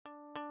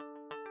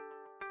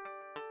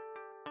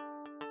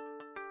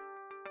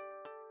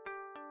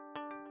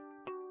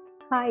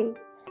हाय।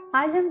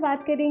 आज हम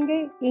बात करेंगे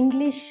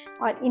इंग्लिश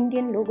और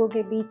इंडियन लोगों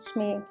के बीच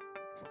में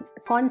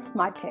कौन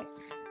स्मार्ट है।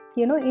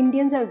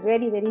 Indians are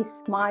very very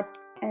smart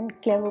and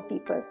clever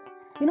people.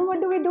 What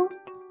do we do?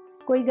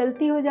 कोई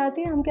गलती हो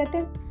जाती है, हम कहते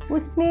हैं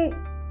उसने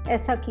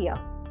ऐसा किया,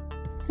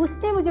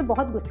 उसने मुझे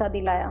बहुत गुस्सा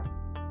दिलाया,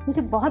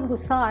 मुझे बहुत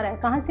गुस्सा आ रहा है।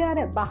 कहाँ से आ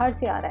रहा है? बाहर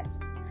से आ रहा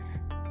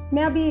है।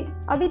 मैं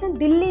अभी ना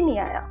दिल्ली नहीं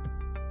आया।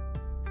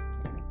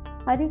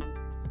 अरे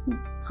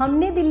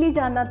हमने दिल्ली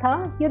जाना था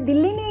या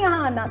दिल्ली ने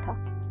यहाँ आना था?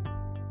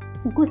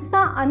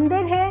 गुस्सा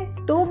अंदर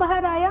है तो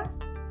बाहर आया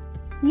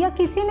या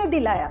किसी ने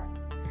दिलाया?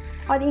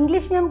 और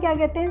इंग्लिश में हम क्या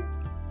कहते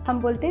हैं? हम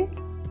बोलते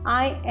हैं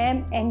I am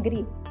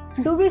angry.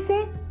 Do we say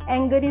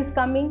anger is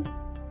coming,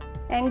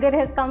 anger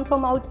has come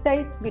from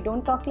outside? We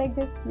don't talk like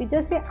this, we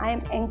just say I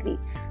am angry.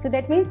 So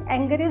that means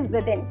anger is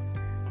with in.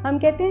 हम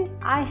कहते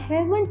हैं I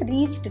haven't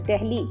reached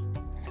Delhi,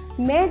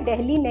 मैं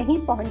दिल्ली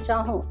नहीं पहुंचा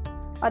हूं।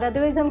 और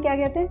otherwise हम क्या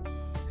कहते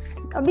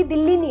हैं? अभी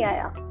दिल्ली नहीं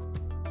आया।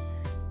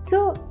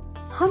 सो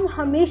हम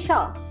हमेशा,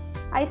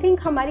 आई थिंक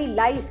हमारी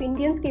लाइफ,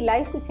 इंडियंस की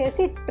लाइफ कुछ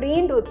ऐसी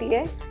ट्रेंड होती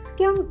है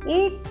कि हम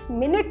एक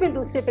मिनट में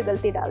दूसरे पे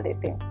गलती डाल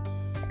देते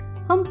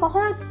हैं। हम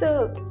बहुत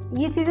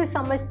ये चीज़ें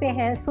समझते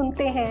हैं,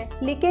 सुनते हैं,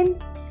 लेकिन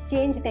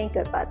चेंज नहीं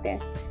कर पाते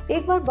हैं।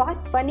 एक बार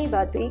बहुत फनी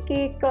बात हुई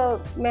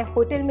कि मैं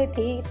होटल में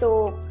थी,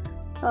 तो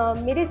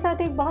मेरे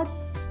साथ एक बहुत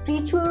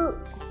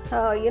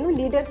स्पिरिचुअल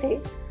लीडर थे।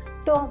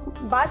 तो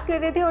बात कर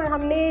रहे थे और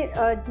हमने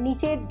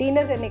नीचे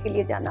डिनर करने के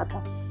लिए जाना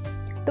था।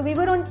 तो we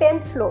were on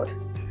 10th floor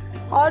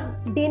और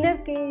डिनर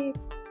के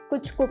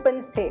कुछ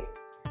कूपन्स थे।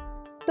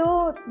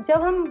 तो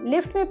जब हम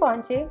लिफ्ट में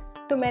पहुंचे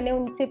तो मैंने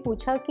उनसे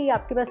पूछा कि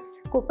आपके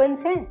पास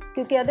कूपन्स हैं,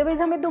 क्योंकि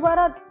अदरवाइज हमें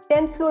दोबारा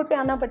 10th फ्लोर पे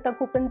आना पड़ता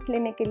कूपन्स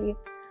लेने के लिए।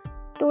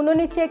 तो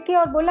उन्होंने चेक किया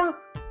और बोला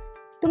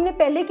तुमने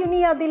पहले क्यों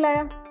नहीं याद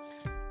दिलाया?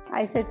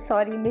 आई सेड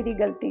सॉरी, मेरी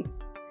गलती।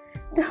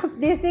 तो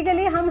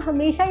बेसिकली हम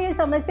हमेशा ये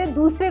समझते हैं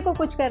दूसरे को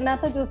कुछ करना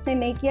था जो उसने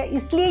नहीं किया,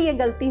 इसलिए ये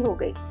गलती हो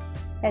गई।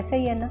 ऐसा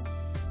ही है ना?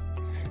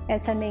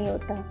 ऐसा नहीं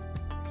होता।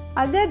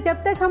 अगर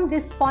जब तक हम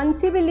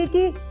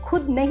रिस्पॉन्सिबिलिटी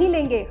खुद नहीं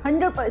लेंगे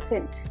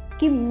 100%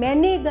 कि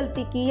मैंने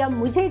गलती की या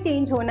मुझे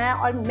चेंज होना है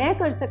और मैं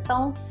कर सकता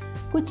हूँ,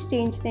 कुछ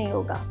चेंज नहीं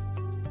होगा।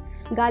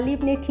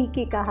 गालिब ने ठीक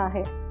ही कहा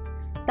है,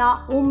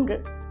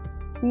 ताउम्र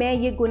मैं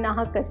ये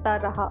गुनाह करता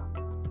रहा,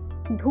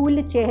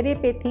 धूल चेहरे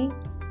पे थी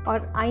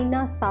और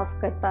आईना साफ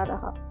करता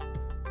रहा।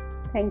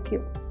 Thank you.